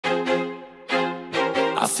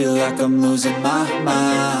I feel like I'm losing my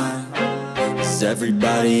mind. Is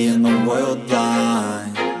everybody in the world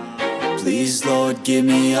blind? Please, Lord, give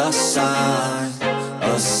me a sign,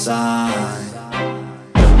 a sign.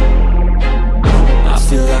 I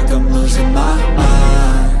feel like I'm losing my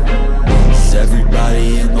mind. Is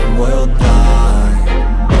everybody in the world blind?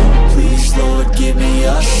 Please, Lord, give me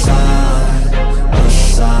a sign, a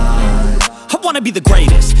sign. I wanna be the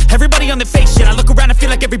greatest. Everybody on the fake shit. I look around and feel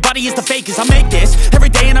like everybody is the fakest. I make this every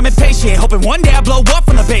day and I'm impatient, hoping one day I blow up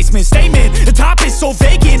from the basement. Statement, the top is so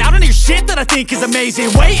vacant. I don't hear shit that I think is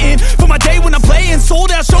amazing. Waiting for my day when I'm playing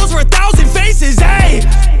sold out shows for 1,000 faces. Hey,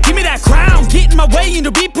 give me that crown, get in my way and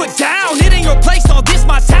to be put down. It ain't your place, all this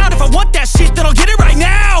my town. If I want that shit, then I'll get it right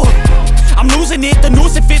now. I'm losing it, the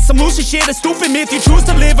noose it fits. I'm losing shit, a stupid myth. You choose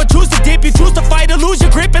to live or choose to dip. You choose to fight or lose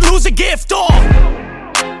your grip and lose a gift.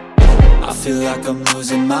 I feel like I'm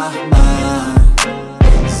losing my mind.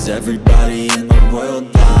 Is everybody in the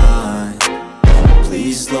world blind?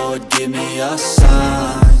 Please, Lord, give me a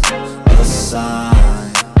sign, a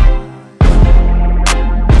sign.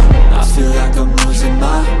 I feel like I'm losing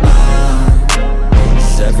my mind.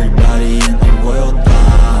 Is everybody in the world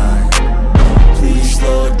blind? Please,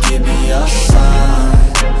 Lord, give me a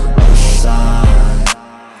sign, a sign.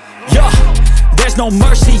 Yeah. There's no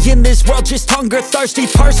mercy in this world, just hunger-thirsty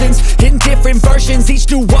persons in different versions. Each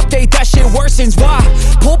new update, that shit worsens. Why?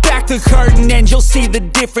 Pull back the curtain and you'll see the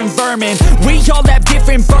different vermin. We all have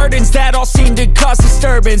different burdens that all seem to cause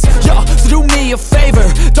disturbance. Yo, so do me a favor,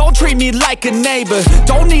 don't treat me like a neighbor.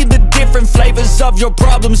 Don't need the different flavors of your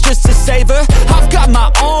problems just to savor. I've got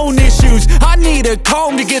my own issues, I need a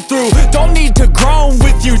comb to get through. Don't need to groan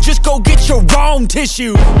with you, just go get your own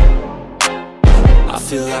tissue. I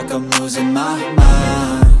feel like I'm losing my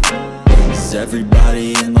mind. Is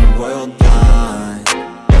everybody in the world blind?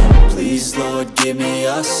 Please, Lord, give me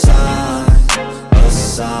a sign, a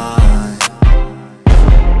sign.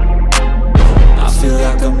 I feel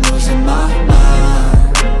like I'm losing my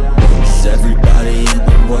mind. Is everybody in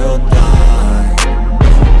the world blind?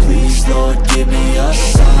 Please, Lord, give me a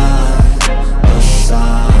sign, a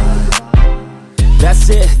sign. That's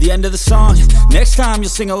it, the end of the song. Next time you'll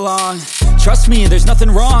sing along. Trust me, there's nothing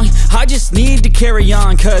wrong. I just need to carry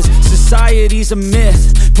on, cause society's a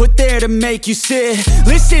myth put there to make you sit.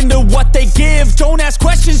 Listen to what they give. Don't ask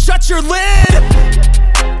questions, shut your lid.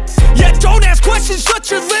 Yeah, don't ask questions, shut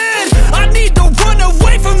your lid. I need to run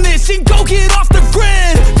away from this and go get off the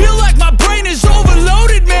grid. Feel like my brain is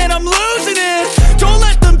overloaded, man, I'm losing it. Don't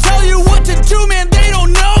let them tell you what to do, man, they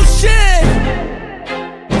don't know shit.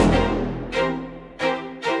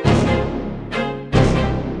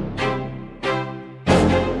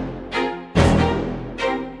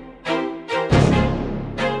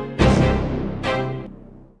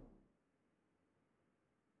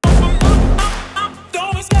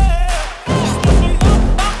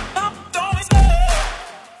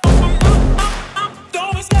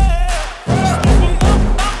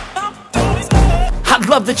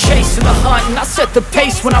 Love the chase and the hunt, and I set the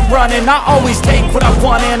pace when I'm running. I always take what I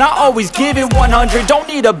want and I always give it 100. Don't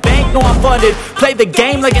need a bank, no I'm funded. Play the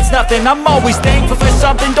game like it's nothing. I'm always thankful for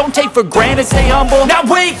something. Don't take for granted, stay humble. Now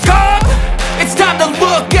wake up! It's time to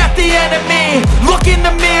look at the enemy. Look in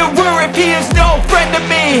the mirror if he is no friend to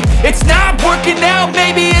me. It's not working out,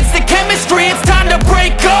 maybe it's the chemistry. It's time to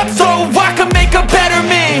break up so I can make a better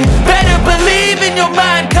me. Better believe in your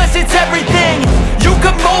mind, cause it's everything. You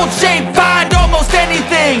can mold, shape, find almost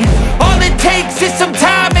anything. All it takes is some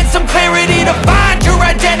time and some clarity to find your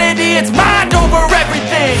identity. It's mind over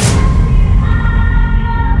everything.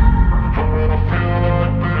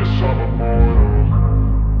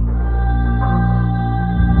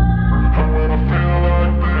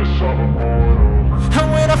 And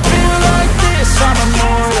when I feel like this, I'm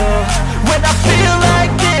immortal. When I feel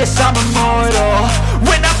like this, I'm immortal.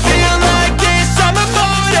 When I feel like this, I'm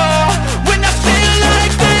immortal. When I feel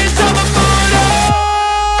like this, I'm immortal.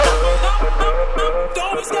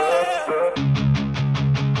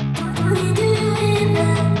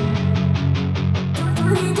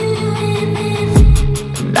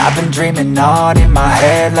 I've been dreaming on in my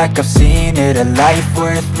head like I've seen it. A life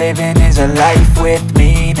worth living is a life with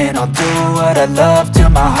meaning. I'll do what I love till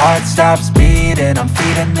my heart stops beating. I'm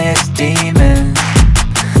feeding this demon.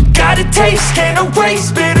 Got a taste, can't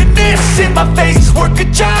erase bitterness in my face. Work a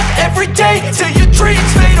job every day till your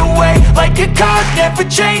dreams fade away. Like a card, never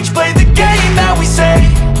change, play the game that we say.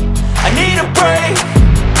 I need a break.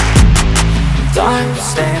 I'm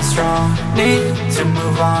staying strong, need to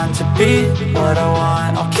move on to be what I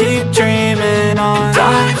want. I'll keep dreaming on.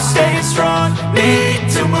 I'm staying strong, need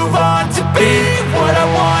to move on to be what I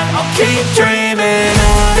want. I'll keep dreaming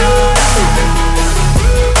on.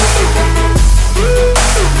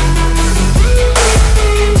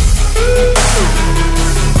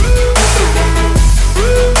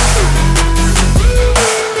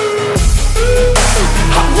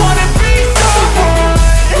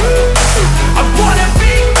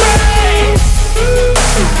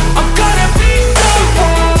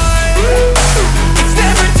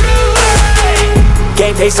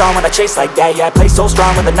 pace on when I chase like that. Yeah, I play so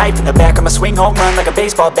strong with a knife in the back. I'ma swing home run like a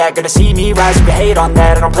baseball bat. Gonna see me rise if you hate on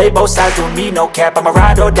that. I don't play both sides, doing me no cap. I'ma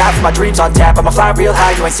ride or die for my dreams on tap. I'ma fly real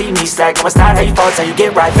high, you ain't see me slack. No, it's not how you fall, it's how you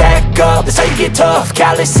get right back up. That's how you get tough.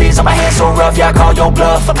 Calluses on my hands so rough, yeah, I call your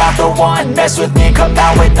bluff. I'm not the one, mess with me and come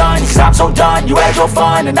out with none. Cause I'm so done, you had your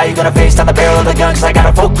fun. And now you're gonna face down the barrel of the gun. Cause I got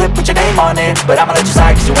a full clip with your name on it. But I'ma let you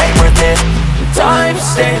slide cause you ain't worth it. Time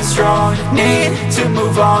staying strong, need to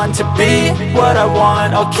move on. To be what I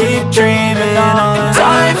want, I'll keep dreaming on.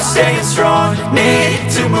 Time staying strong, need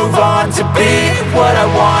to move on. To be what I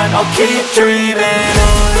want, I'll keep dreaming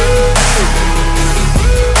on.